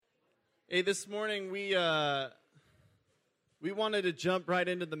Hey, this morning we wanted to jump right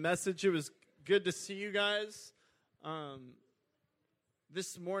into the message. It was good to see you guys.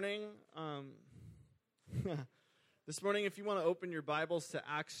 This morning, if you want to open your Bibles to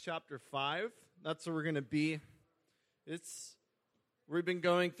Acts chapter 5, that's where we're going to be. We've been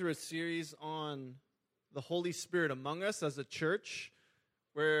going through a series on the Holy Spirit among us as a church,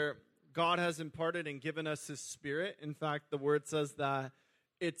 where God has imparted and given us His Spirit. In fact, the Word says that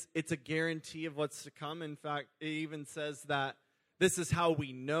it's a guarantee of what's to come. In fact, it even says that this is how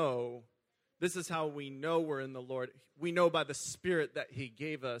we know we're in the Lord. We know by the Spirit that He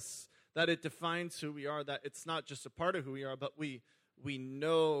gave us, that it defines who we are, that it's not just a part of who we are, but we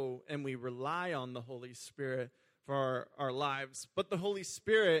know and we rely on the Holy Spirit for our lives. But the Holy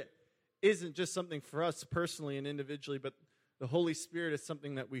Spirit isn't just something for us personally and individually, but the Holy Spirit is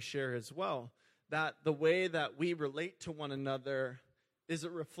something that we share as well. That the way that we relate to one another is a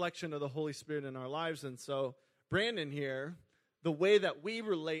reflection of the Holy Spirit in our lives. And so, Brandon here, the way that we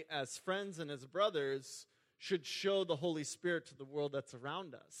relate as friends and as brothers should show the Holy Spirit to the world that's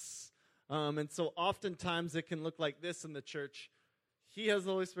around us. And so oftentimes it can look like this in the church. He has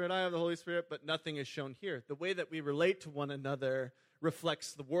the Holy Spirit, I have the Holy Spirit, but nothing is shown here. The way that we relate to one another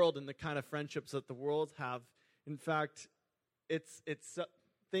reflects the world and the kind of friendships that the world have. In fact, it's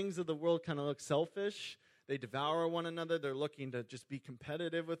things of the world kind of look selfish. They devour one another. They're looking to just be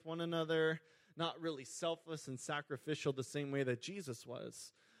competitive with one another, not really selfless and sacrificial the same way that Jesus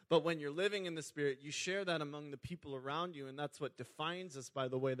was. But when you're living in the Spirit, you share that among the people around you, and that's what defines us by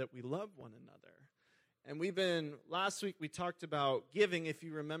the way that we love one another. And last week we talked about giving, if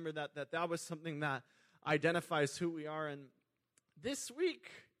you remember that was something that identifies who we are. And this week,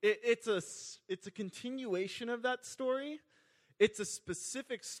 it's a continuation of that story. It's a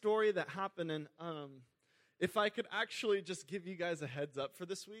specific story that happened in, if I could actually just give you guys a heads up for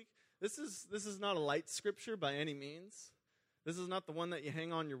this week, this is not a light scripture by any means. This is not the one that you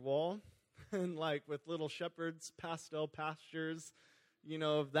hang on your wall and like with little shepherds, pastel pastures,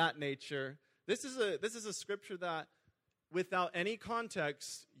 of that nature. This is a scripture that without any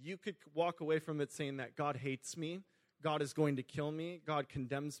context, you could walk away from it saying that God hates me, God is going to kill me, God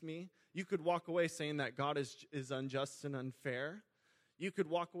condemns me. You could walk away saying that God is unjust and unfair. You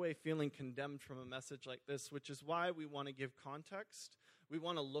could walk away feeling condemned from a message like this, which is why we want to give context. We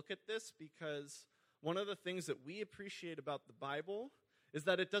want to look at this because one of the things that we appreciate about the Bible is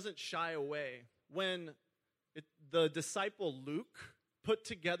that it doesn't shy away. When the disciple Luke put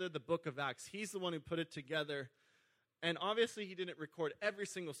together the book of Acts, he's the one who put it together. And obviously he didn't record every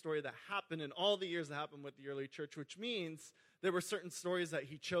single story that happened in all the years that happened with the early church, which means there were certain stories that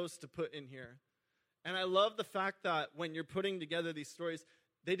he chose to put in here. And I love the fact that when you're putting together these stories,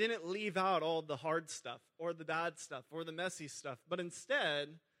 they didn't leave out all the hard stuff or the bad stuff or the messy stuff, but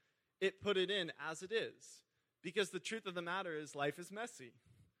instead it put it in as it is. Because the truth of the matter is life is messy.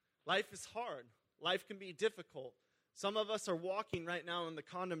 Life is hard. Life can be difficult. Some of us are walking right now in the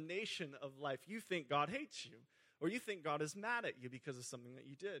condemnation of life. You think God hates you, or you think God is mad at you because of something that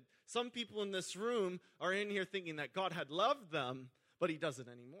you did. Some people in this room are in here thinking that God had loved them, but He doesn't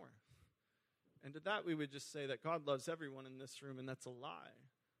anymore. And to that, we would just say that God loves everyone in this room, and that's a lie.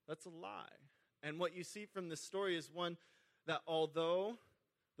 That's a lie. And what you see from this story is one that although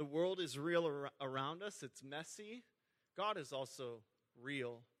the world is real around us, it's messy, God is also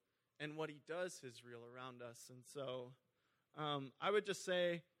real. And what He does is real around us. And so I would just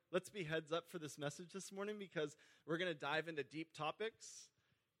say, let's be heads up for this message this morning because we're going to dive into deep topics.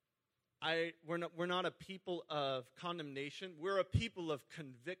 We're not a people of condemnation. We're a people of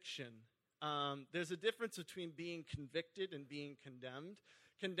conviction. There's a difference between being convicted and being condemned.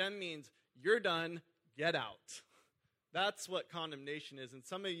 Condemned means you're done, get out. That's what condemnation is. And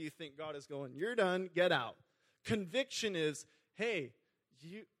some of you think God is going, you're done, get out. Conviction is, hey,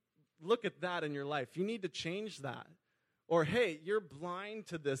 you look at that in your life. You need to change that. Or, hey, you're blind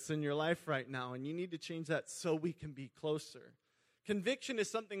to this in your life right now, and you need to change that so we can be closer. Conviction is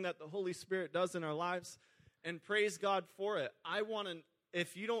something that the Holy Spirit does in our lives, and praise God for it.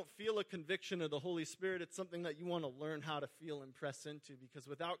 If you don't feel a conviction of the Holy Spirit, it's something that you want to learn how to feel and press into, because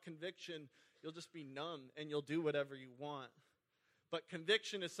without conviction, you'll just be numb and you'll do whatever you want. But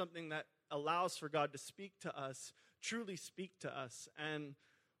conviction is something that allows for God to speak to us, truly speak to us. And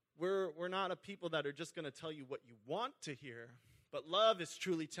we're not a people that are just going to tell you what you want to hear, but love is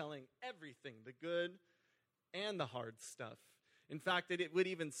truly telling everything, the good and the hard stuff. In fact, it would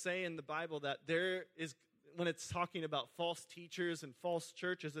even say in the Bible that there is, when it's talking about false teachers and false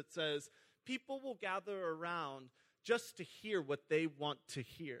churches, it says, people will gather around just to hear what they want to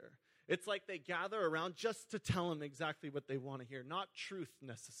hear. It's like they gather around just to tell him exactly what they want to hear, not truth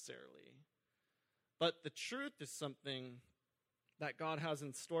necessarily. But the truth is something that God has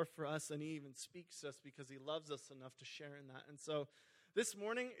in store for us, and he even speaks to us because he loves us enough to share in that. And so this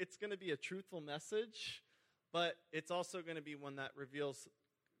morning, it's going to be a truthful message, but it's also going to be one that reveals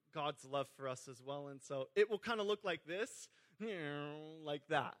God's love for us as well. And so it will kind of look like this, like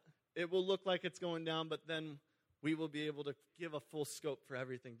that. It will look like it's going down, but then we will be able to give a full scope for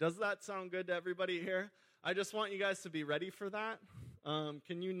everything. Does that sound good to everybody here? I just want you guys to be ready for that.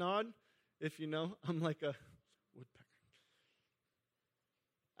 Can you nod if you know? I'm like a woodpecker.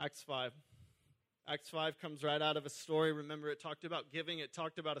 Acts 5. Acts 5 comes right out of a story. Remember, it talked about giving. It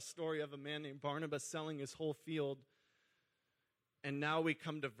talked about a story of a man named Barnabas selling his whole field. And now we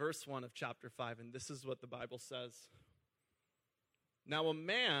come to verse 1 of chapter 5, and this is what the Bible says. Now a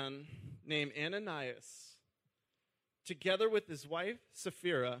man named Ananias, together with his wife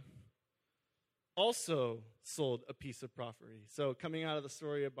Sapphira, also sold a piece of property. So coming out of the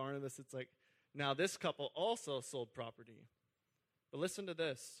story of Barnabas, it's like, now this couple also sold property. But listen to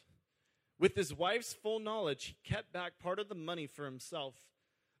this. With his wife's full knowledge, he kept back part of the money for himself,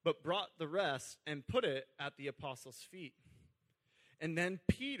 but brought the rest and put it at the apostles' feet. And then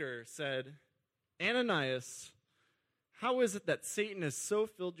Peter said, Ananias, how is it that Satan has so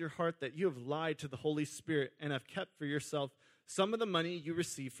filled your heart that you have lied to the Holy Spirit and have kept for yourself some of the money you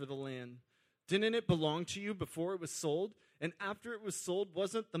received for the land? Didn't it belong to you before it was sold? And after it was sold,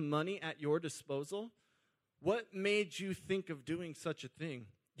 wasn't the money at your disposal? What made you think of doing such a thing?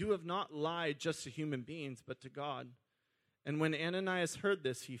 You have not lied just to human beings, but to God. And when Ananias heard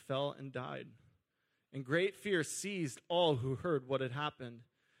this, he fell and died. And great fear seized all who heard what had happened.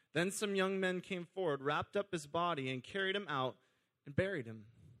 Then some young men came forward, wrapped up his body, and carried him out and buried him.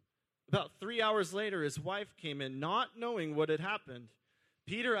 About 3 hours later, his wife came in, not knowing what had happened.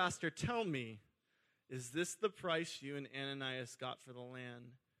 Peter asked her, tell me, is this the price you and Ananias got for the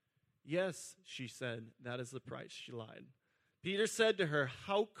land? Yes, she said, that is the price. She lied. Peter said to her,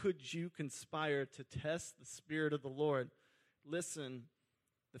 how could you conspire to test the Spirit of the Lord? Listen,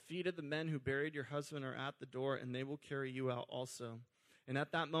 the feet of the men who buried your husband are at the door, and they will carry you out also. And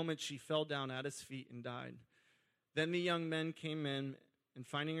at that moment she fell down at his feet and died. Then the young men came in, and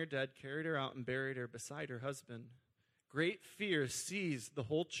finding her dead, carried her out and buried her beside her husband. Great fear seized the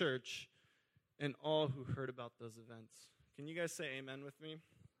whole church and all who heard about those events. Can you guys say amen with me?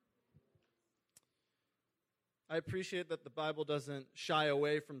 I appreciate that the Bible doesn't shy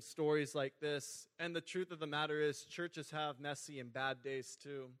away from stories like this. And the truth of the matter is, churches have messy and bad days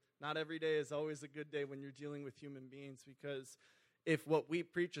too. Not every day is always a good day when you're dealing with human beings, because if what we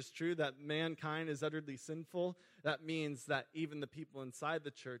preach is true, that mankind is utterly sinful, that means that even the people inside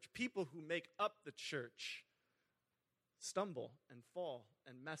the church, people who make up the church, stumble and fall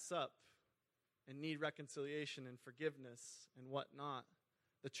and mess up and need reconciliation and forgiveness and whatnot.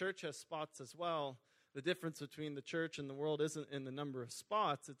 The church has spots as well. The difference between the church and the world isn't in the number of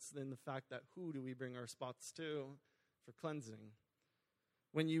spots, it's in the fact that who do we bring our spots to for cleansing.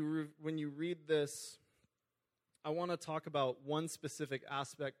 When you read this, I want to talk about one specific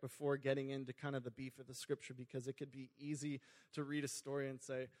aspect before getting into kind of the beef of the scripture, because it could be easy to read a story and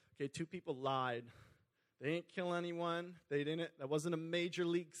say, okay, two people lied. They didn't kill anyone. That wasn't a major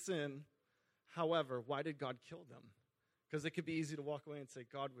league sin. However, why did God kill them? Because it could be easy to walk away and say,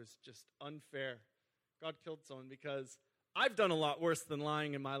 God was just unfair. God killed someone because I've done a lot worse than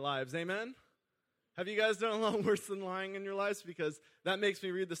lying in my lives. Amen? Have you guys done a lot worse than lying in your lives? Because that makes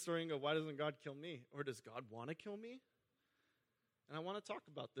me read the story and go, why doesn't God kill me? Or does God want to kill me? And I want to talk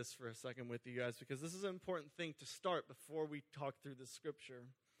about this for a second with you guys, because this is an important thing to start before we talk through the scripture.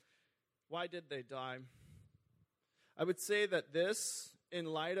 Why did they die? I would say that this, in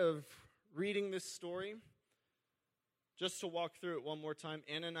light of reading this story, just to walk through it one more time,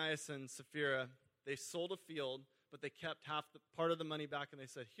 Ananias and Sapphira, they sold a field, but they kept part of the money back, and they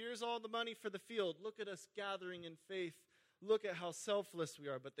said, here's all the money for the field. Look at us gathering in faith. Look at how selfless we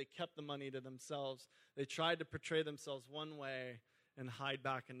are. But they kept the money to themselves. They tried to portray themselves one way and hide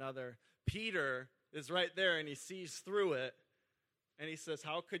back another. Peter is right there, and he sees through it, and he says,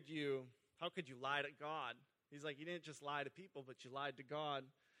 how could you lie to God? He's like, you didn't just lie to people, but you lied to God.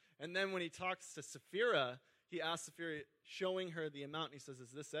 And then when he talks to Sapphira, he asks Sapphira, showing her the amount, and he says,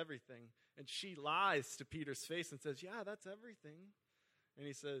 is this everything? And she lies to Peter's face and says, yeah, that's everything. And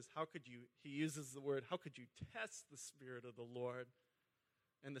he says, he uses the word, how could you test the Spirit of the Lord?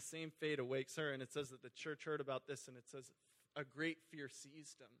 And the same fate awakes her, and it says that the church heard about this, and it says, a great fear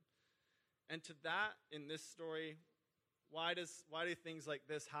seized him. And to that, in this story, why do things like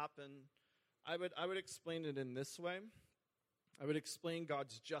this happen? I would explain it in this way. I would explain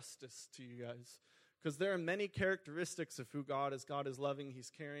God's justice to you guys. Because there are many characteristics of who God is. God is loving,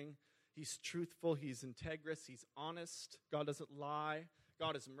 He's caring, He's truthful, He's integrous, He's honest. God doesn't lie.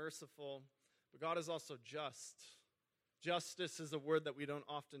 God is merciful. But God is also just. Justice is a word that we don't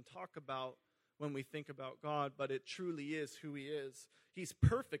often talk about when we think about God, but it truly is who He is. He's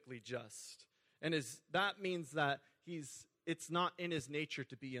perfectly just. And that means that it's not in His nature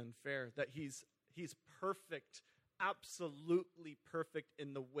to be unfair, that He's perfect, absolutely perfect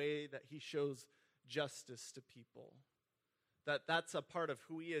in the way that He shows justice to people. That's a part of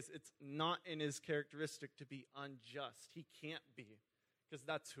who He is. It's not in His characteristic to be unjust. He can't be, because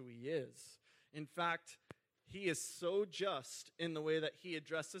that's who He is. In fact, He is so just in the way that He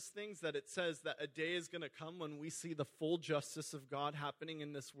addresses things that it says that a day is going to come when we see the full justice of God happening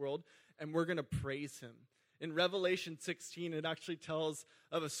in this world, and we're going to praise Him. In Revelation 16, it actually tells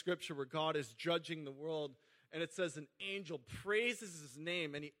of a scripture where God is judging the world, and it says an angel praises His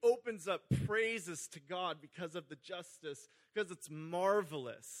name, and he opens up praises to God because of the justice, because it's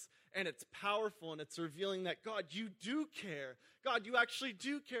marvelous, and it's powerful, and it's revealing that, God, you do care. God, you actually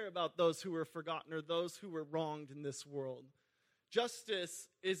do care about those who were forgotten or those who were wronged in this world. Justice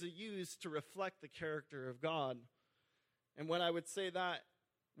is used to reflect the character of God. And when I would say that,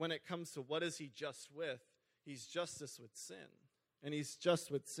 when it comes to what is He just with, He's justice with sin. And He's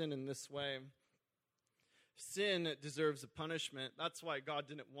just with sin in this way. Sin deserves a punishment. That's why God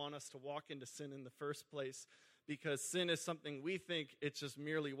didn't want us to walk into sin in the first place, because sin is something we think it's just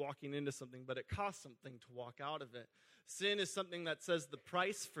merely walking into something, but it costs something to walk out of it. Sin is something that says the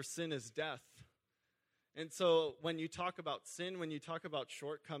price for sin is death. And so when you talk about sin, when you talk about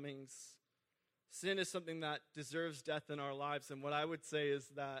shortcomings, sin is something that deserves death in our lives. And what I would say is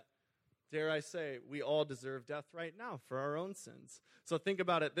that, dare I say, we all deserve death right now for our own sins. So think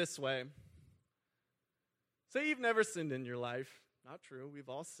about it this way. Say you've never sinned in your life. Not true, we've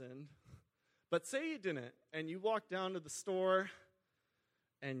all sinned. But say you didn't, and you walked down to the store,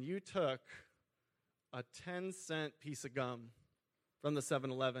 and you took a 10-cent piece of gum from the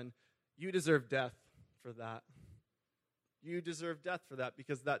 7-Eleven. You deserve death for that. You deserve death for that,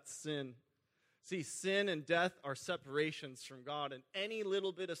 because that's sin. See, sin and death are separations from God, and any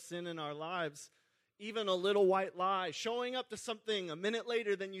little bit of sin in our lives, even a little white lie, showing up to something a minute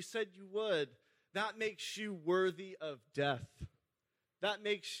later than you said you would, that makes you worthy of death. That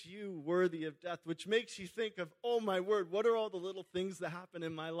makes you worthy of death, which makes you think of, oh my word, what are all the little things that happen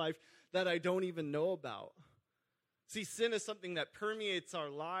in my life that I don't even know about? See, sin is something that permeates our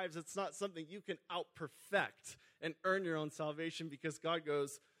lives. It's not something you can out-perfect and earn your own salvation, because God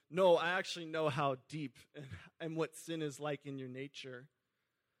goes, no, I actually know how deep and what sin is like in your nature.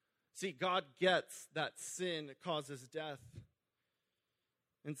 See, God gets that sin causes death.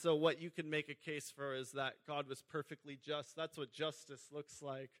 And so what you can make a case for is that God was perfectly just. That's what justice looks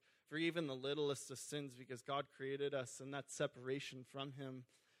like for even the littlest of sins, because God created us, and that's separation from Him.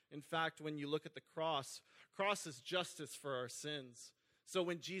 In fact, when you look at the cross is justice for our sins. So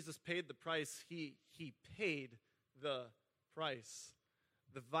when Jesus paid the price, He paid the price.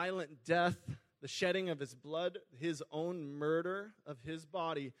 The violent death, the shedding of His blood, His own murder of His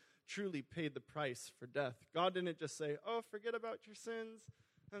body truly paid the price for death. God didn't just say, oh, forget about your sins,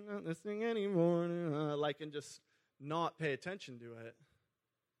 I'm not listening anymore, and just not pay attention to it.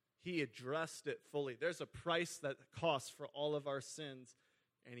 He addressed it fully. There's a price that costs for all of our sins,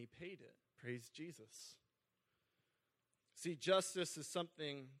 and He paid it. Praise Jesus. See, justice is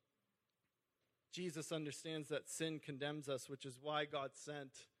something Jesus understands that sin condemns us, which is why God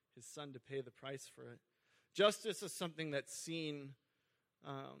sent His Son to pay the price for it. Justice is something that's seen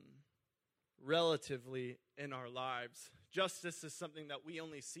relatively in our lives. Justice is something that we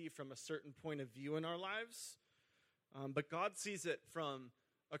only see from a certain point of view in our lives, but God sees it from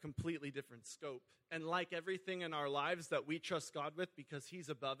a completely different scope. And like everything in our lives that we trust God with, because He's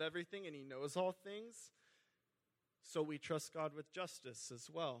above everything and He knows all things, so we trust God with justice as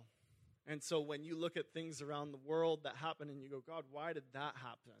well. And so when you look at things around the world that happen and you go, God, why did that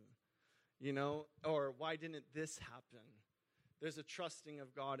happen? Or why didn't this happen? There's a trusting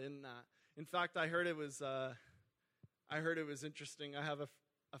of God in that. In fact, I heard it was interesting. I have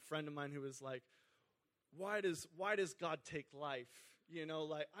a friend of mine who was like, why does God take life?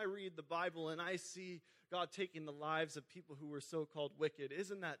 I read the Bible and I see God taking the lives of people who were so-called wicked.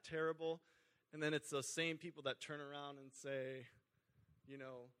 Isn't that terrible? And then it's those same people that turn around and say,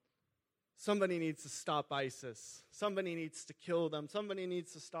 somebody needs to stop ISIS. Somebody needs to kill them. Somebody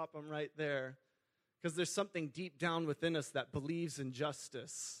needs to stop them right there. Because there's something deep down within us that believes in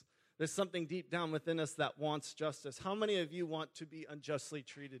justice. There's something deep down within us that wants justice. How many of you want to be unjustly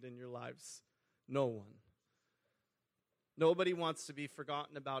treated in your lives? No one. Nobody wants to be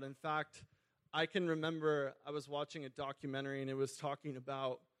forgotten about. In fact, I can remember I was watching a documentary, and it was talking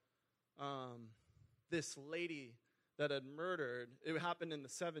about this lady that had murdered. It happened in the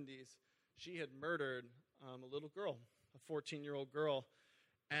 70s. She had murdered a little girl, a 14-year-old girl,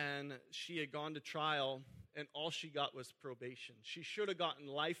 and she had gone to trial, and all she got was probation. She should have gotten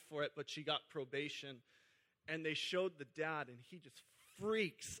life for it, but she got probation. And they showed the dad, and he just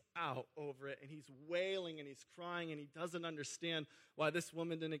freaks out over it, and he's wailing, and he's crying, and he doesn't understand why this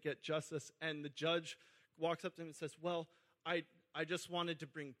woman didn't get justice. And the judge walks up to him and says, well, I just wanted to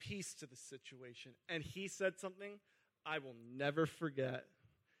bring peace to the situation. And he said something I will never forget.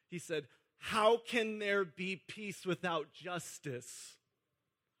 He said, how can there be peace without justice?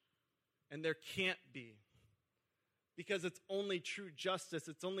 And there can't be. Because it's only true justice.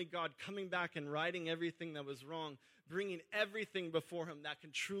 It's only God coming back and righting everything that was wrong, bringing everything before him that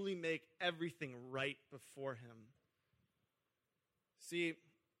can truly make everything right before him. See,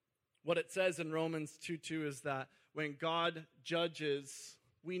 what it says in Romans 2:2 is that when God judges,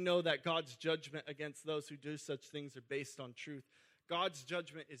 we know that God's judgment against those who do such things are based on truth. God's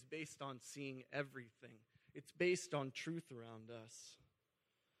judgment is based on seeing everything. It's based on truth around us.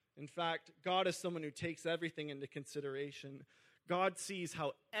 In fact, God is someone who takes everything into consideration. God sees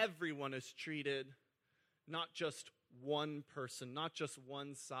how everyone is treated, not just one person, not just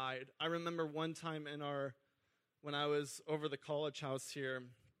one side. I remember one time when I was over the college house here,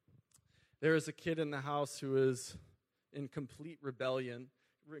 there was a kid in the house who was in complete rebellion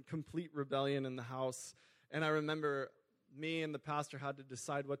in the house. And I remember me and the pastor had to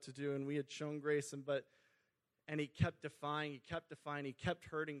decide what to do, and we had shown grace, and he kept defying, he kept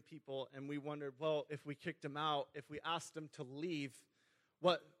hurting people, and we wondered, well, if we kicked him out, if we asked him to leave,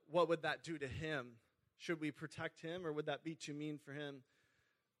 what would that do to him? Should we protect him, or would that be too mean for him?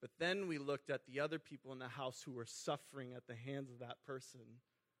 But then we looked at the other people in the house who were suffering at the hands of that person.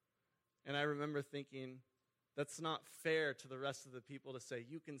 And I remember thinking, that's not fair to the rest of the people to say,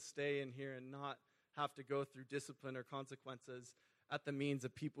 you can stay in here and not have to go through discipline or consequences at the means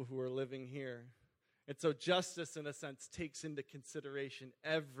of people who are living here. And so justice, in a sense, takes into consideration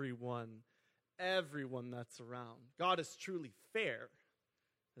everyone that's around. God is truly fair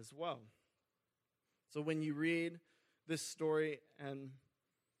as well. So when you read this story and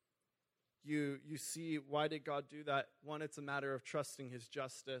you see, why did God do that? One, it's a matter of trusting his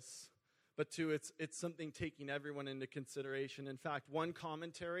justice. But two, it's something taking everyone into consideration. In fact, one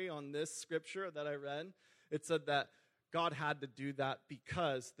commentary on this scripture that I read, it said that God had to do that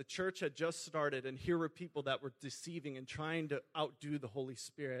because the church had just started, and here were people that were deceiving and trying to outdo the Holy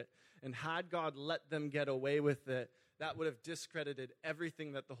Spirit. And had God let them get away with it, that would have discredited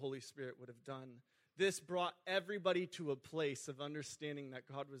everything that the Holy Spirit would have done. This brought everybody to a place of understanding that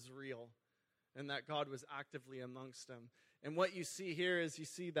God was real and that God was actively amongst them. And what you see here is you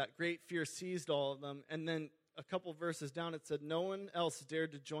see that great fear seized all of them. And then a couple verses down, it said, no one else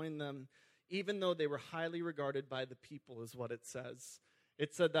dared to join them, even though they were highly regarded by the people, is what it says.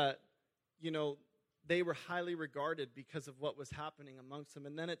 It said that, they were highly regarded because of what was happening amongst them.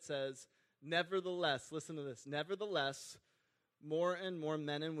 And then it says, nevertheless, listen to this, nevertheless, more and more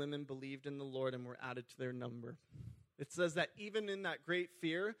men and women believed in the Lord and were added to their number. It says that even in that great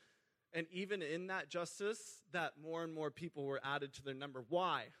fear, and even in that justice, that more and more people were added to their number.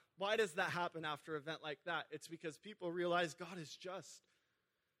 Why? Why does that happen after an event like that? It's because people realize God is just.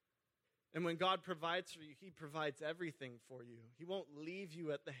 And when God provides for you, he provides everything for you. He won't leave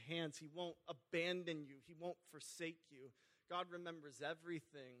you at the hands. He won't abandon you. He won't forsake you. God remembers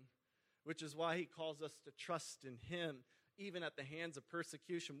everything, which is why he calls us to trust in him, even at the hands of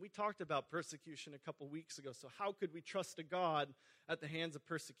persecution. We talked about persecution a couple weeks ago. So how could we trust a God at the hands of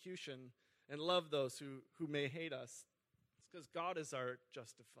persecution and love those who may hate us? It's because God is our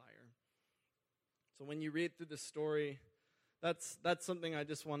justifier. So when you read through the story, that's something I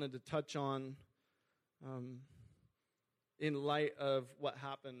just wanted to touch on in light of what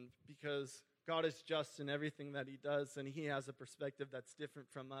happened, because God is just in everything that he does, and he has a perspective that's different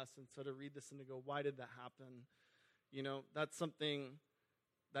from us. And so to read this and to go, why did that happen? That's something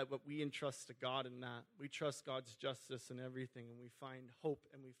that what we entrust to God in that. We trust God's justice in everything, and we find hope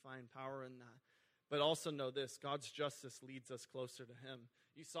and we find power in that. But also know this, God's justice leads us closer to him.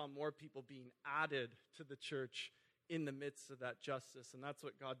 You saw more people being added to the church in the midst of that justice, and that's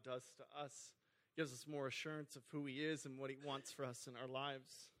what God does to us. He gives us more assurance of who he is and what he wants for us in our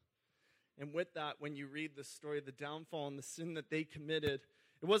lives. And with that, when you read the story of the downfall and the sin that they committed,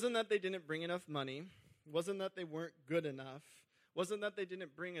 it wasn't that they didn't bring enough money. It wasn't that they weren't good enough. It wasn't that they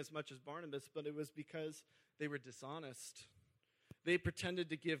didn't bring as much as Barnabas, but it was because they were dishonest. They pretended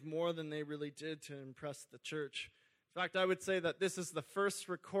to give more than they really did to impress the church. In fact, I would say that this is the first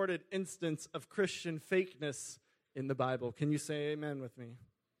recorded instance of Christian fakeness in the Bible. Can you say amen with me?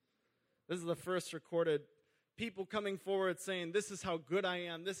 This is the first recorded people coming forward saying, this is how good I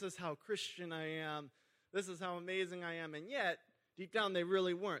am, this is how Christian I am, this is how amazing I am. And yet, deep down, they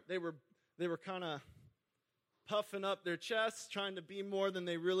really weren't. They were kind of puffing up their chests, trying to be more than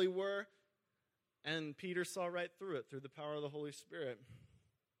they really were. And Peter saw right through it, through the power of the Holy Spirit.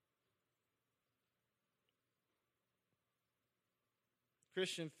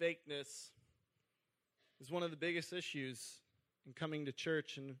 Christian fakeness is one of the biggest issues in coming to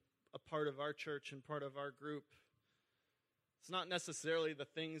church and a part of our church and part of our group. It's not necessarily the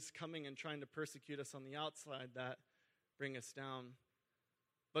things coming and trying to persecute us on the outside that bring us down,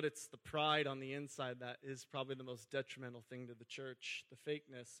 but it's the pride on the inside that is probably the most detrimental thing to the church, the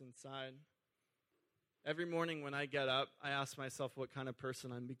fakeness inside. Every morning when I get up, I ask myself what kind of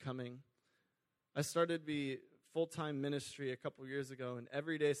person I'm becoming. I started the full-time ministry a couple years ago, and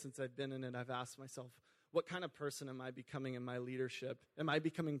every day since I've been in it, I've asked myself, what kind of person am I becoming in my leadership? Am I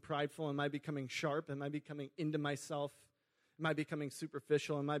becoming prideful? Am I becoming sharp? Am I becoming into myself? Am I becoming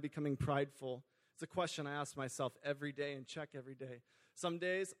superficial? Am I becoming prideful? It's a question I ask myself every day and check every day. Some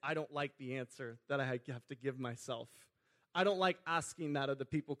days, I don't like the answer that I have to give myself. I don't like asking that of the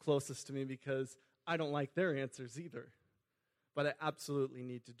people closest to me because I don't like their answers either. But I absolutely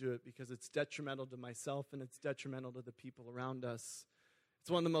need to do it because it's detrimental to myself and it's detrimental to the people around us.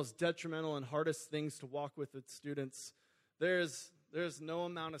 It's one of the most detrimental and hardest things to walk with students. There's no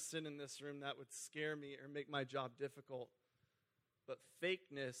amount of sin in this room that would scare me or make my job difficult. But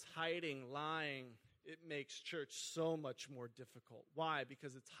fakeness, hiding, lying, it makes church so much more difficult. Why?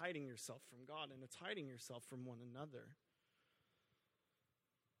 Because it's hiding yourself from God and it's hiding yourself from one another.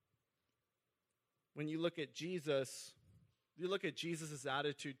 When you look at Jesus, you look at Jesus'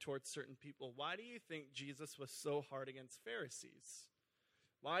 attitude towards certain people. Why do you think Jesus was so hard against Pharisees?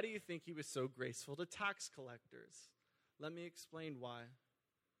 Why do you think he was so graceful to tax collectors? Let me explain why.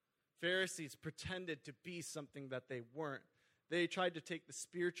 Pharisees pretended to be something that they weren't. They tried to take the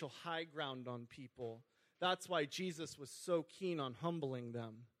spiritual high ground on people. That's why Jesus was so keen on humbling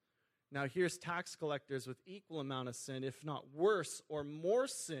them. Now here's tax collectors with equal amount of sin, if not worse or more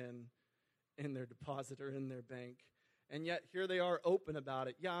sin, in their deposit or in their bank. And yet here they are open about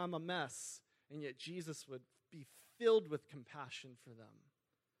it. Yeah, I'm a mess. And yet Jesus would be filled with compassion for them.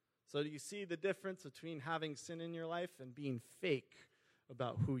 So do you see the difference between having sin in your life and being fake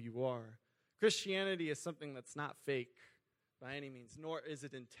about who you are? Christianity is something that's not fake by any means, nor is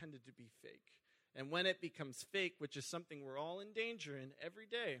it intended to be fake. And when it becomes fake, which is something we're all in danger in every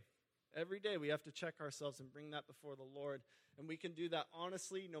day we have to check ourselves and bring that before the Lord. And we can do that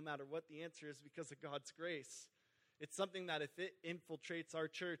honestly, no matter what the answer is, because of God's grace. It's something that if it infiltrates our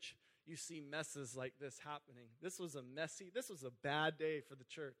church, you see messes like this happening. This was a bad day for the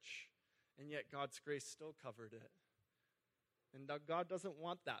church. And yet God's grace still covered it. And God doesn't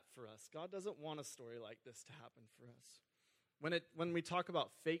want that for us. God doesn't want a story like this to happen for us. When we talk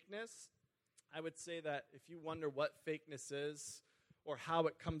about fakeness, I would say that if you wonder what fakeness is or how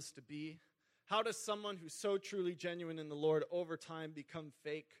it comes to be, how does someone who's so truly genuine in the Lord over time become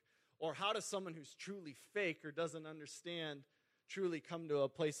fake? Or how does someone who's truly fake or doesn't understand truly come to a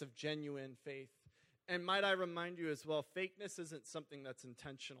place of genuine faith? And might I remind you as well, fakeness isn't something that's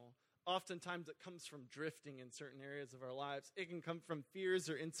intentional. Oftentimes it comes from drifting in certain areas of our lives. It can come from fears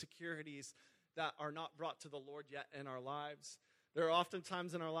or insecurities that are not brought to the Lord yet in our lives. There are often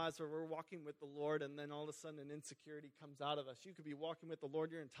times in our lives where we're walking with the Lord and then all of a sudden an insecurity comes out of us. You could be walking with the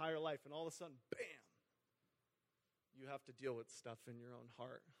Lord your entire life and all of a sudden, bam, you have to deal with stuff in your own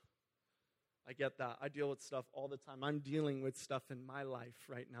heart. I get that. I deal with stuff all the time. I'm dealing with stuff in my life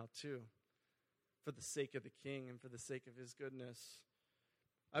right now too, for the sake of the King and for the sake of his goodness.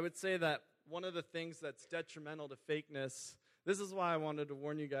 I would say that one of the things that's detrimental to fakeness, this is why I wanted to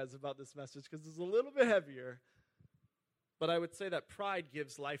warn you guys about this message, because it's a little bit heavier. But I would say that pride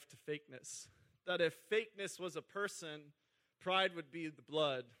gives life to fakeness. That if fakeness was a person, pride would be the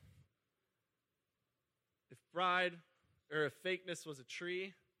blood. If fakeness was a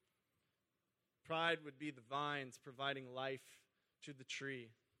tree, pride would be the vines providing life to the tree.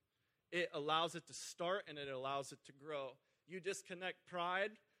 It allows it to start and it allows it to grow. You disconnect pride,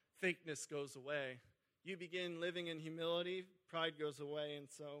 fakeness goes away. You begin living in humility, pride goes away. And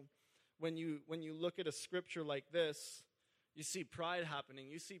so when you look at a scripture like this, you see pride happening.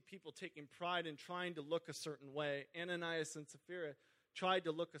 You see people taking pride in trying to look a certain way. Ananias and Sapphira tried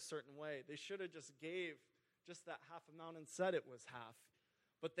to look a certain way. They should have just gave just that half amount and said it was half.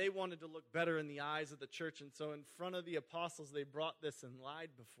 But they wanted to look better in the eyes of the church. And so in front of the apostles, they brought this and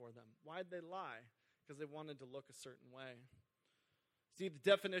lied before them. Why'd they lie? because they wanted to look a certain way. See, the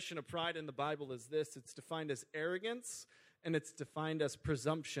definition of pride in the Bible is this. It's defined as arrogance, and it's defined as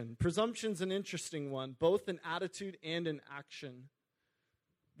presumption. Presumption's an interesting one, both in attitude and in action.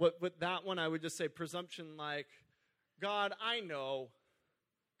 With that one, I would just say presumption like, God, I know.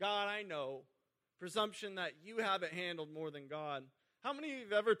 God, I know. Presumption that you have it handled more than God. How many of you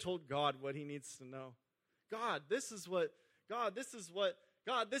have ever told God what he needs to know? God, this is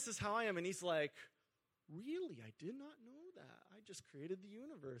how I am. And he's like, really? I did not know that. I just created the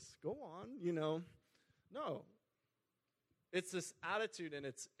universe. Go on, No. It's this attitude and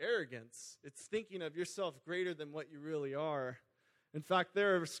it's arrogance. It's thinking of yourself greater than what you really are. In fact,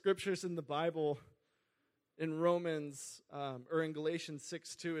 there are scriptures in the Bible, in Romans, or in Galatians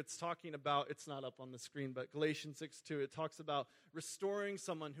 6:2, it's talking about, it's not up on the screen, but Galatians 6:2, it talks about restoring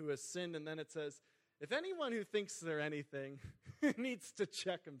someone who has sinned, and then it says, if anyone who thinks they're anything needs to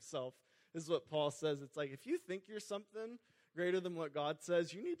check himself, is what Paul says. It's like, if you think you're something greater than what God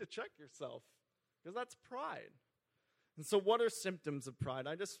says, you need to check yourself, because that's pride. And so what are symptoms of pride?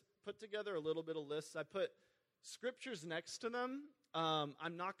 I just put together a little bit of lists. I put scriptures next to them.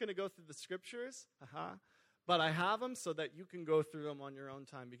 I'm not going to go through the scriptures, but I have them so that you can go through them on your own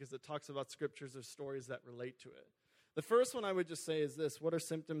time, because it talks about scriptures or stories that relate to it. The first one I would just say is this. What are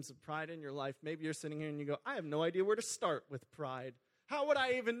symptoms of pride in your life? Maybe you're sitting here and you go, I have no idea where to start with pride. How would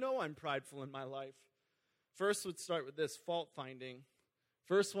I even know I'm prideful in my life? First would start with this, fault finding.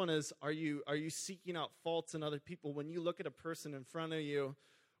 First one is, are you seeking out faults in other people? When you look at a person in front of you,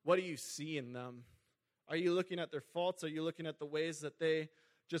 what do you see in them? Are you looking at their faults? Are you looking at the ways that they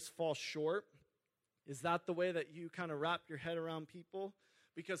just fall short? Is that the way that you kind of wrap your head around people?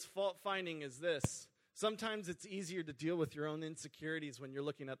 Because fault finding is this. Sometimes it's easier to deal with your own insecurities when you're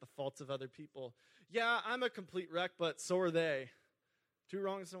looking at the faults of other people. Yeah, I'm a complete wreck, but so are they. Two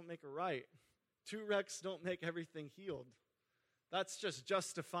wrongs don't make a right. Two wrecks don't make everything healed. That's just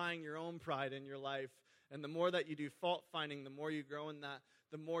justifying your own pride in your life. And the more that you do fault finding, the more you grow in that,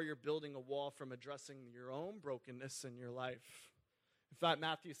 the more you're building a wall from addressing your own brokenness in your life. In fact,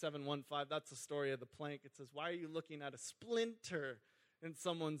 Matthew 7:1-5, that's the story of the plank. It says, why are you looking at a splinter in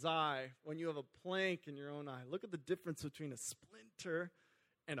someone's eye when you have a plank in your own eye? Look at the difference between a splinter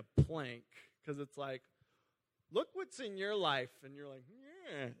and a plank. Because it's like, look what's in your life. And you're like,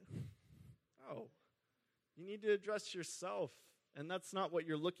 yeah. Oh, you need to address yourself. And that's not what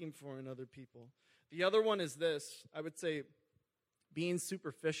you're looking for in other people. The other one is this. I would say being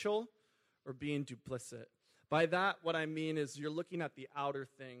superficial or being duplicit. By that, what I mean is you're looking at the outer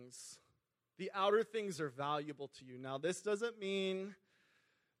things. The outer things are valuable to you. Now, this doesn't mean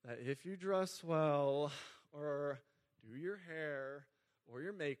that if you dress well or do your hair or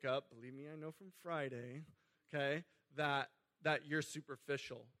your makeup, believe me, I know from Friday, okay, that you're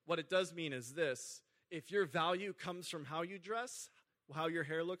superficial. What it does mean is this. If your value comes from how you dress, how your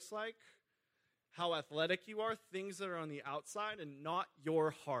hair looks like, how athletic you are, things that are on the outside and not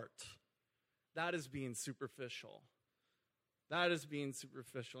your heart, that is being superficial. That is being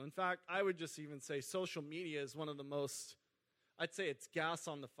superficial. In fact, I would just even say social media is one of the most, I'd say it's gas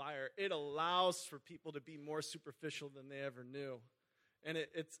on the fire. It allows for people to be more superficial than they ever knew. And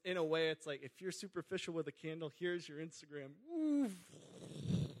it's in a way, it's like, if you're superficial with a candle, here's your Instagram.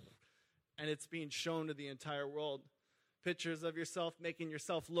 And it's being shown to the entire world. Pictures of yourself, making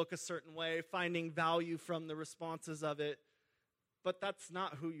yourself look a certain way, finding value from the responses of it. But that's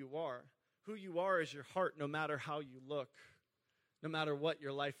not who you are. Who you are is your heart, no matter how you look, no matter what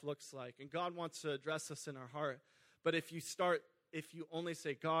your life looks like. And God wants to address us in our heart. But if you only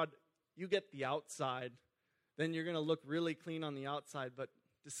say, God, you get the outside, then you're going to look really clean on the outside, but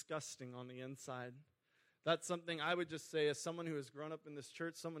disgusting on the inside. That's something I would just say as someone who has grown up in this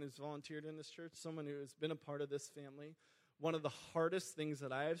church, someone who's volunteered in this church, someone who has been a part of this family. One of the hardest things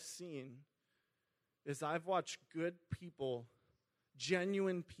that I have seen is I've watched good people,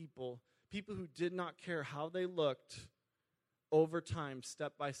 genuine people who did not care how they looked, over time,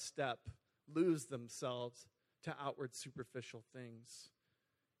 step by step, lose themselves to outward superficial things.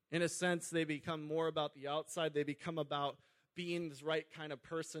 In a sense, they become more about the outside. They become about being the right kind of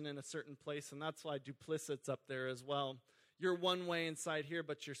person in a certain place, and that's why duplicit's up there as well. You're one way inside here,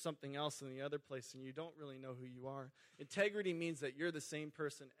 but you're something else in the other place, and you don't really know who you are. Integrity means that you're the same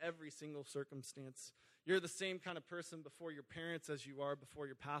person every single circumstance. You're the same kind of person before your parents as you are before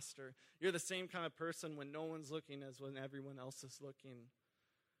your pastor. You're the same kind of person when no one's looking as when everyone else is looking.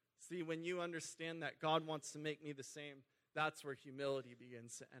 See, when you understand that God wants to make me the same, that's where humility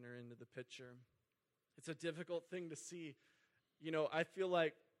begins to enter into the picture. It's a difficult thing to see. You know, I feel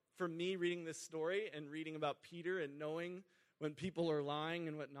like for me reading this story and reading about Peter and knowing when people are lying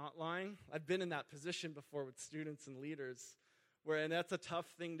and what not lying. I've been in that position before with students and leaders, and that's a tough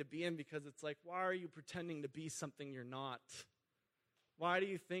thing to be in, because it's like, why are you pretending to be something you're not? Why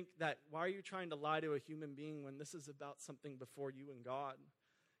are you trying to lie to a human being when this is about something before you and God?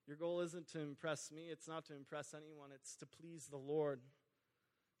 Your goal isn't to impress me. It's not to impress anyone. It's to please the Lord.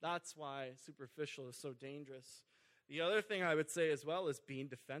 That's why superficial is so dangerous. The other thing I would say as well is being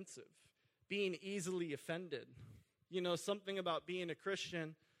defensive, being easily offended. Something about being a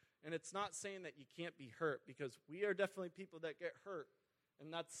Christian, and it's not saying that you can't be hurt, because we are definitely people that get hurt,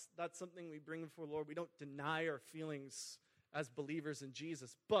 and that's something we bring before the Lord. We don't deny our feelings as believers in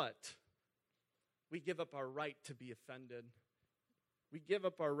Jesus, but we give up our right to be offended. We give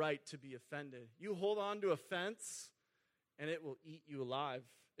up our right to be offended. You hold on to offense, and it will eat you alive.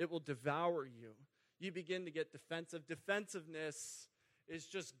 It will devour you. You begin to get defensive. Defensiveness is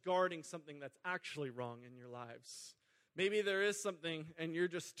just guarding something that's actually wrong in your lives. Maybe there is something, and you're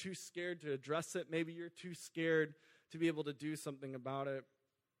just too scared to address it. Maybe you're too scared to be able to do something about it.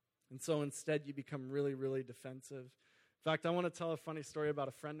 And so instead, you become really, really defensive. In fact, I want to tell a funny story about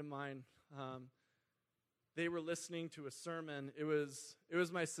a friend of mine. They were listening to a sermon. It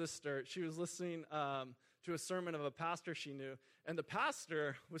was my sister. She was listening to a sermon of a pastor she knew. And the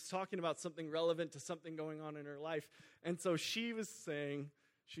pastor was talking about something relevant to something going on in her life. And so she was saying,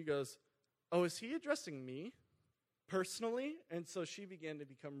 she goes, "Oh, is he addressing me personally?" And so she began to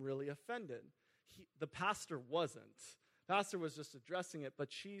become really offended. The pastor wasn't. The pastor was just addressing it,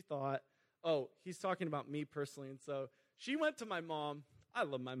 but she thought, "Oh, he's talking about me personally." And so she went to my mom. I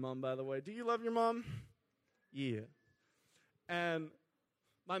love my mom, by the way. Do you love your mom? Yeah. And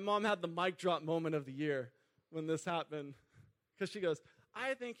my mom had the mic drop moment of the year when this happened, because she goes,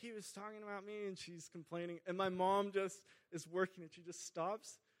 "I think he was talking about me," and she's complaining. And my mom just is working, and she just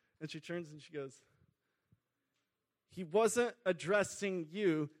stops, and she turns and she goes, "He wasn't addressing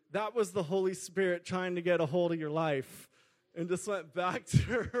you. That was the Holy Spirit trying to get a hold of your life." And just went back to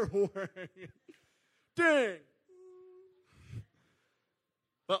her work. Dang.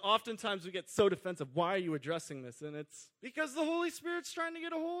 But oftentimes we get so defensive. Why are you addressing this? And it's because the Holy Spirit's trying to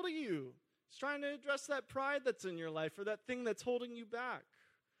get a hold of you. He's trying to address that pride that's in your life, or that thing that's holding you back.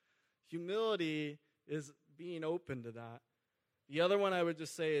 Humility is being open to that. The other one I would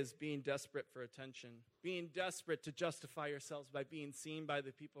just say is being desperate for attention. Being desperate to justify yourselves by being seen by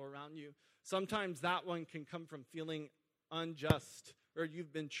the people around you. Sometimes that one can come from feeling unjust, or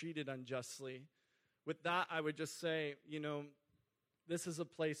you've been treated unjustly. With that, I would just say, this is a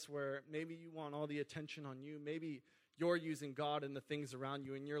place where maybe you want all the attention on you. Maybe you're using God and the things around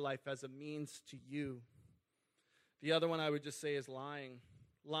you in your life as a means to you. The other one I would just say is lying.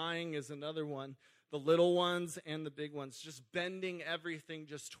 Lying is another one. The little ones and the big ones. Just bending everything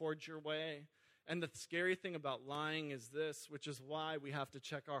just towards your way. And the scary thing about lying is this, which is why we have to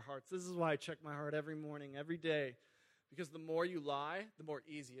check our hearts. This is why I check my heart every morning, every day. Because the more you lie, the more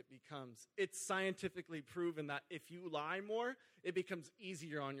easy it becomes. It's scientifically proven that if you lie more, it becomes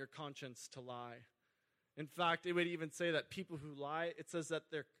easier on your conscience to lie. In fact, it would even say that people who lie, it says that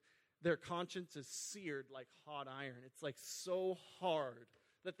their conscience is seared like hot iron. It's like so hard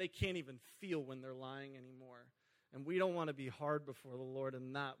that they can't even feel when they're lying anymore. And we don't want to be hard before the Lord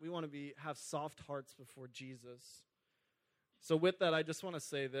in that. We want to have soft hearts before Jesus. So with that, I just want to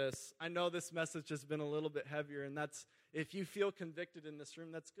say this. I know this message has been a little bit heavier, and that's, if you feel convicted in this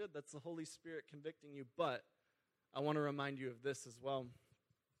room, that's good. That's the Holy Spirit convicting you. But I want to remind you of this as well.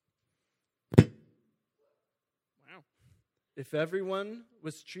 Wow. If everyone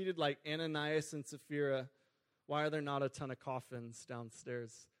was treated like Ananias and Sapphira, why are there not a ton of coffins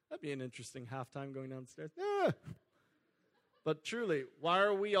downstairs? That'd be an interesting halftime going downstairs. Ah. But truly, why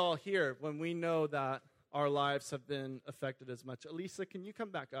are we all here when we know that our lives have been affected as much? Elisa, can you come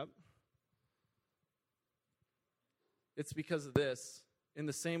back up? It's because of this. In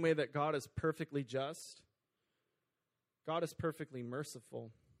the same way that God is perfectly just, God is perfectly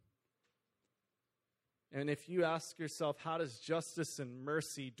merciful. And if you ask yourself, how does justice and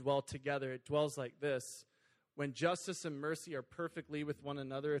mercy dwell together? It dwells like this. When justice and mercy are perfectly with one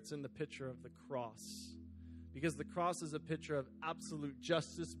another, it's in the picture of the cross. Because the cross is a picture of absolute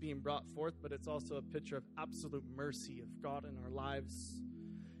justice being brought forth, but it's also a picture of absolute mercy of God in our lives.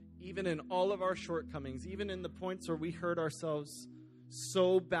 Even in all of our shortcomings, even in the points where we hurt ourselves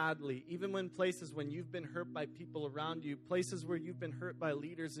so badly, even when places when you've been hurt by people around you, places where you've been hurt by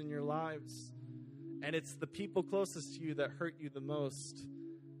leaders in your lives, and it's the people closest to you that hurt you the most,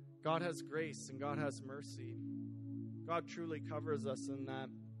 God has grace and God has mercy. God truly covers us in that.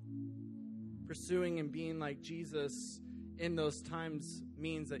 Pursuing and being like Jesus in those times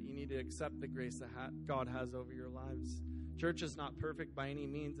means that you need to accept the grace that God has over your lives. Church is not perfect by any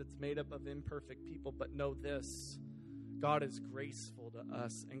means. It's made up of imperfect people, but know this: God is graceful to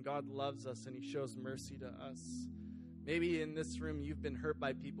us, and God loves us, and he shows mercy to us. Maybe in this room you've been hurt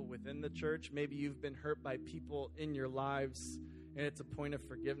by people within the church. Maybe you've been hurt by people in your lives, and it's a point of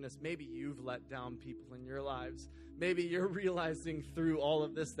forgiveness. Maybe you've let down people in your lives. Maybe you're realizing through all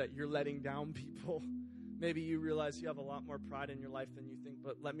of this that you're letting down people. Maybe you realize you have a lot more pride in your life than you think,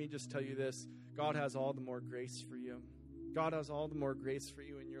 but let me just tell you this: God has all the more grace for you. God has all the more grace for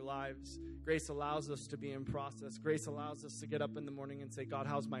you in your lives. Grace allows us to be in process. Grace allows us to get up in the morning and say, God,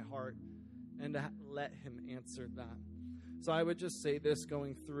 how's my heart? And to let him answer that. So I would just say this,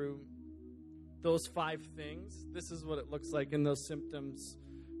 going through those 5 things. This is what it looks like in those symptoms.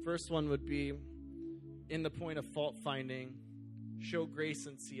 First one would be, in the point of fault finding, show grace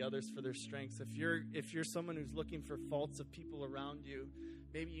and see others for their strengths. If you're someone who's looking for faults of people around you,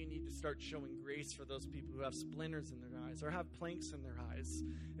 maybe you need to start showing grace for those people who have splinters in their eyes or have planks in their eyes,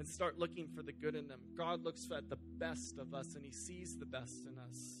 and start looking for the good in them. God looks at the best of us, and he sees the best in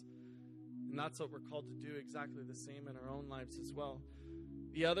us. And that's what we're called to do, exactly the same in our own lives as well.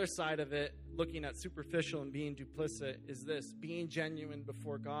 The other side of it, looking at superficial and being duplicit, is this: being genuine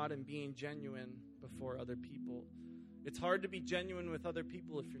before God and being genuine before other people. It's hard to be genuine with other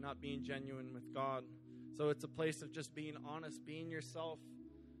people if you're not being genuine with God. So it's a place of just being honest, being yourself,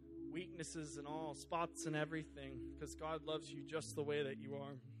 weaknesses and all, spots and everything, because God loves you just the way that you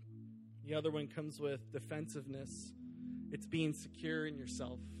are. The other one comes with defensiveness. It's being secure in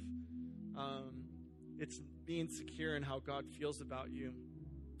yourself. It's being secure in how God feels about you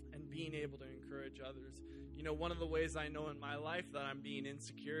and being able to encourage others. You know, one of the ways I know in my life that I'm being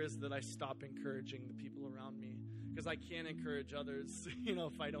insecure is that I stop encouraging the people around me, because I can't encourage others,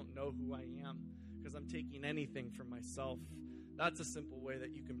 if I don't know who I am, because I'm taking anything from myself. That's a simple way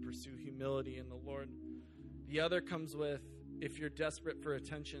that you can pursue humility in the Lord. The other comes with, if you're desperate for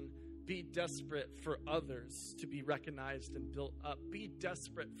attention, be desperate for others to be recognized and built up. Be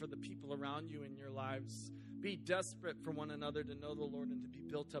desperate for the people around you in your lives. Be desperate for one another to know the Lord and to be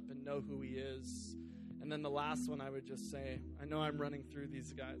built up and know who he is. And then the last one I would just say, I know I'm running through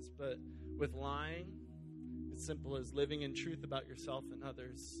these guys, but with lying, it's simple as living in truth about yourself and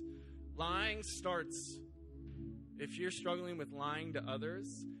others. Lying starts, if you're struggling with lying to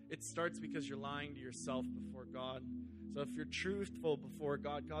others, it starts because you're lying to yourself before God. So if you're truthful before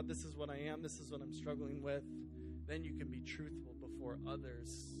God, God, this is what I am, this is what I'm struggling with, then you can be truthful before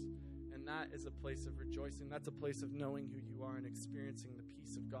others. And that is a place of rejoicing. That's a place of knowing who you are and experiencing the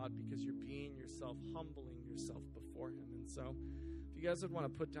peace of God, because you're being yourself, humbling yourself before him. And so if you guys would want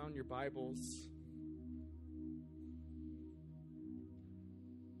to put down your Bibles.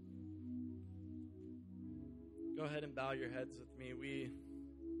 Go ahead and bow your heads with me.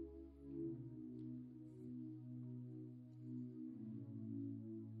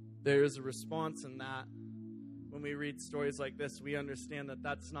 There is a response in that. When we read stories like this, we understand that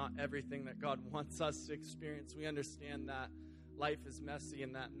that's not everything that God wants us to experience. We understand that life is messy,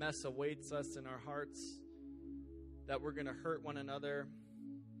 and that mess awaits us in our hearts, that we're going to hurt one another.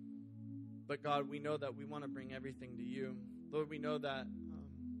 But God, we know that we want to bring everything to you. Lord, we know that,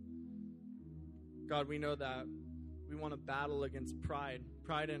 God, we know that we want to battle against pride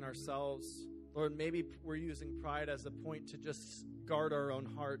in ourselves. Lord, maybe we're using pride as a point to just guard our own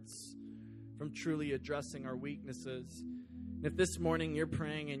hearts from truly addressing our weaknesses. And if this morning you're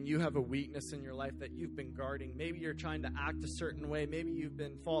praying and you have a weakness in your life that you've been guarding, maybe you're trying to act a certain way, maybe you've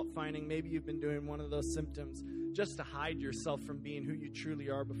been fault finding, maybe you've been doing one of those symptoms just to hide yourself from being who you truly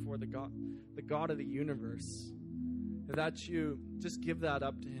are before the God of the universe. If that's you, just give that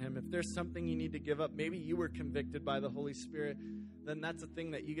up to him. If there's something you need to give up, maybe you were convicted by the Holy Spirit, then that's a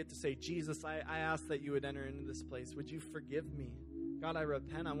thing that you get to say, Jesus, I ask that you would enter into this place. Would you forgive me? God, I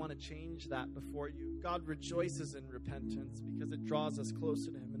repent. I want to change that before you. God rejoices in repentance because it draws us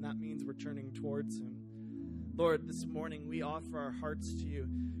closer to him, and that means we're turning towards him. Lord, this morning we offer our hearts to you.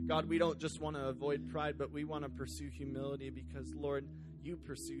 God, we don't just want to avoid pride, but we want to pursue humility because, Lord, you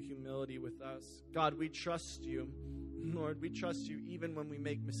pursue humility with us. God, we trust you. Lord, we trust you even when we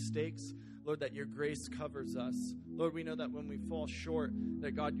make mistakes. Lord, that your grace covers us. Lord, we know that when we fall short,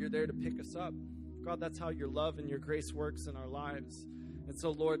 that, God, you're there to pick us up. God, that's how your love and your grace works in our lives. And so,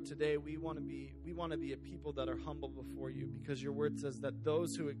 Lord, today we want to be a people that are humble before you, because your word says that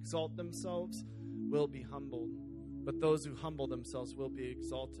those who exalt themselves will be humbled, but those who humble themselves will be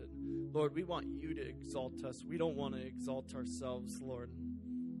exalted. Lord, we want you to exalt us. We don't want to exalt ourselves, Lord.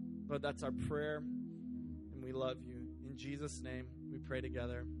 Lord, that's our prayer, and we love you. In Jesus' name, we pray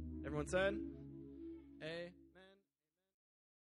together. Everyone said, Amen.